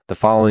The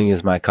following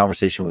is my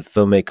conversation with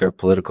filmmaker,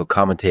 political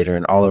commentator,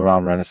 and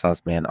all-around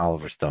Renaissance man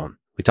Oliver Stone.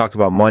 We talked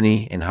about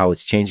money and how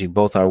it's changing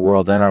both our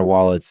world and our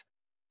wallets.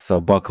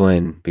 So buckle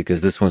in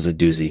because this one's a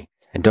doozy.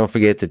 And don't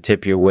forget to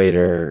tip your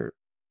waiter.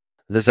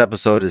 This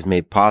episode is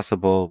made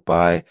possible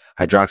by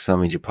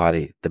hydroxylamine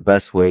jipati, the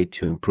best way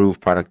to improve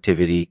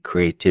productivity,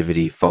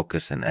 creativity,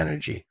 focus, and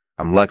energy.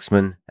 I'm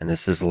Lexman, and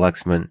this is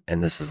Lexman,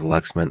 and this is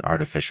Lexman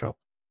Artificial.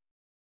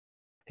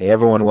 Hey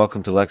everyone,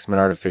 welcome to Lexman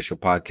Artificial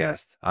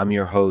Podcast. I'm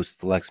your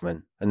host,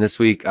 Lexman, and this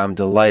week I'm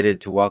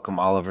delighted to welcome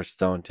Oliver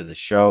Stone to the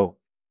show.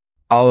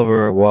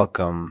 Oliver,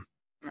 welcome.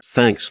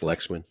 Thanks,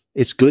 Lexman.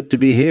 It's good to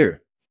be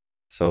here.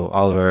 So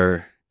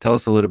Oliver, tell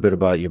us a little bit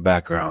about your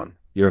background.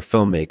 You're a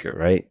filmmaker,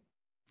 right?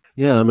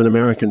 Yeah, I'm an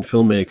American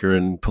filmmaker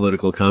and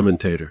political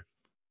commentator.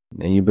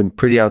 And you've been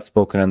pretty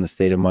outspoken on the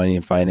state of money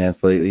and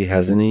finance lately,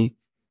 hasn't he?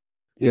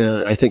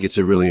 Yeah, I think it's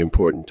a really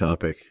important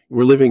topic.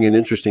 We're living in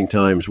interesting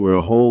times where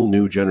a whole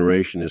new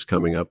generation is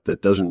coming up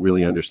that doesn't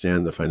really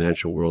understand the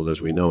financial world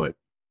as we know it.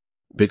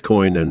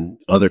 Bitcoin and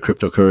other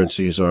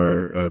cryptocurrencies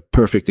are a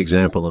perfect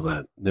example of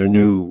that. They're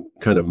new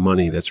kind of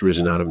money that's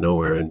risen out of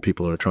nowhere, and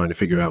people are trying to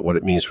figure out what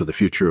it means for the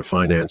future of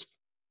finance.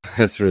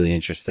 That's really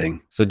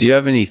interesting. So do you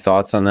have any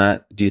thoughts on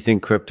that? Do you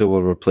think crypto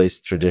will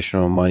replace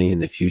traditional money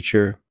in the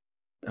future?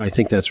 I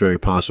think that's very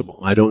possible.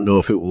 I don't know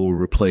if it will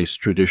replace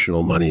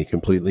traditional money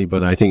completely,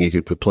 but I think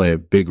it could play a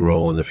big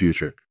role in the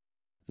future.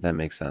 That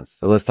makes sense.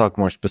 So let's talk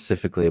more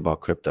specifically about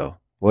crypto.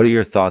 What are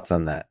your thoughts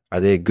on that? Are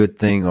they a good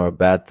thing or a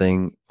bad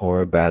thing or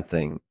a bad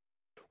thing?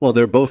 Well,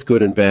 they're both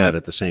good and bad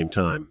at the same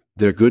time.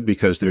 They're good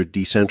because they're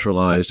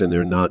decentralized and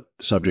they're not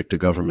subject to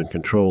government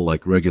control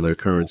like regular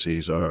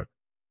currencies are.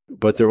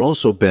 But they're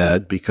also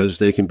bad because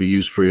they can be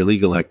used for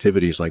illegal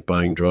activities like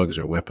buying drugs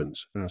or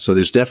weapons. So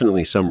there's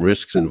definitely some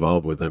risks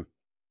involved with them.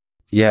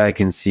 Yeah, I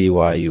can see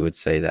why you would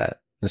say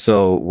that.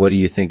 So what do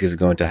you think is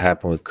going to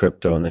happen with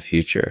crypto in the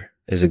future?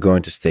 Is it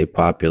going to stay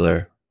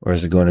popular or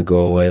is it going to go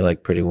away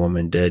like Pretty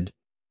Woman did?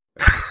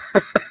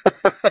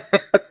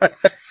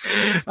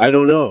 I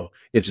don't know.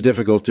 It's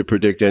difficult to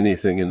predict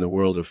anything in the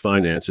world of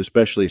finance,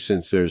 especially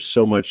since there's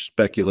so much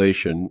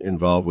speculation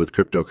involved with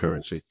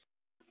cryptocurrency.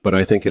 But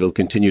I think it'll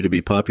continue to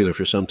be popular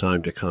for some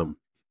time to come.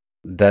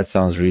 That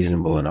sounds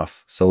reasonable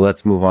enough. So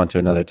let's move on to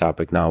another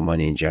topic now,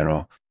 money in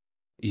general.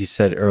 You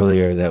said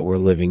earlier that we're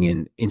living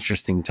in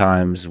interesting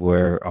times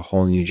where a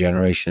whole new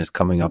generation is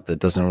coming up that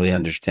doesn't really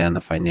understand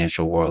the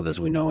financial world as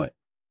we know it.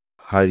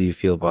 How do you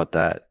feel about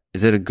that?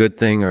 Is it a good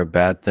thing or a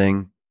bad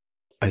thing?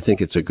 I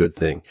think it's a good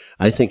thing.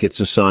 I think it's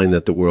a sign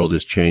that the world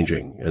is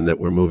changing and that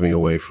we're moving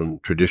away from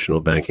traditional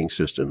banking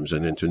systems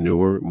and into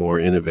newer, more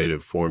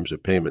innovative forms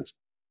of payments.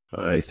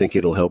 I think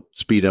it'll help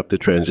speed up the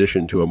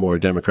transition to a more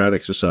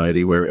democratic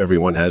society where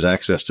everyone has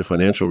access to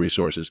financial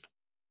resources.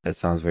 That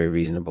sounds very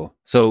reasonable.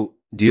 So,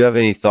 do you have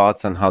any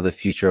thoughts on how the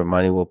future of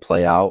money will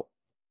play out?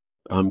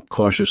 I'm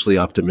cautiously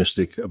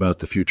optimistic about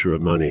the future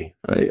of money.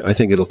 I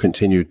think it'll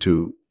continue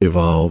to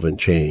evolve and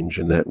change,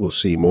 and that we'll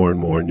see more and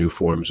more new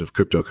forms of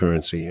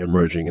cryptocurrency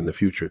emerging in the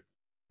future.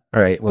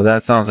 All right. Well,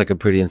 that sounds like a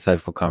pretty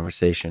insightful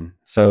conversation.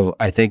 So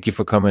I thank you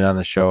for coming on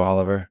the show,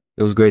 Oliver.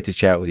 It was great to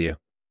chat with you.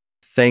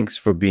 Thanks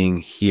for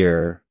being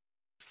here.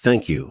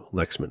 Thank you,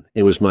 Lexman.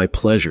 It was my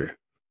pleasure.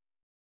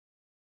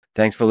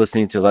 Thanks for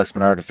listening to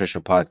Lexman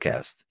Artificial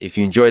Podcast. If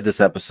you enjoyed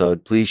this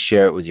episode, please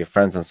share it with your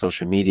friends on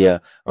social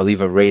media or leave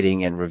a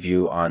rating and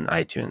review on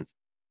iTunes.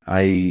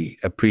 I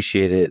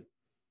appreciate it.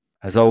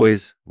 As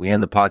always, we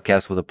end the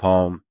podcast with a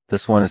poem.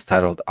 This one is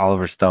titled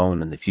Oliver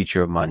Stone and the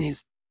Future of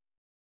Monies.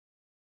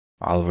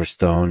 Oliver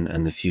Stone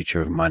and the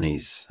Future of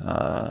Monies.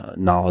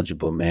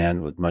 Knowledgeable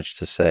man with much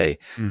to say.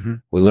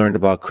 We learned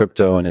about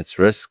crypto and its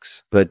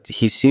risks, but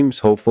he seems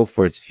hopeful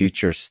for its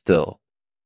future still.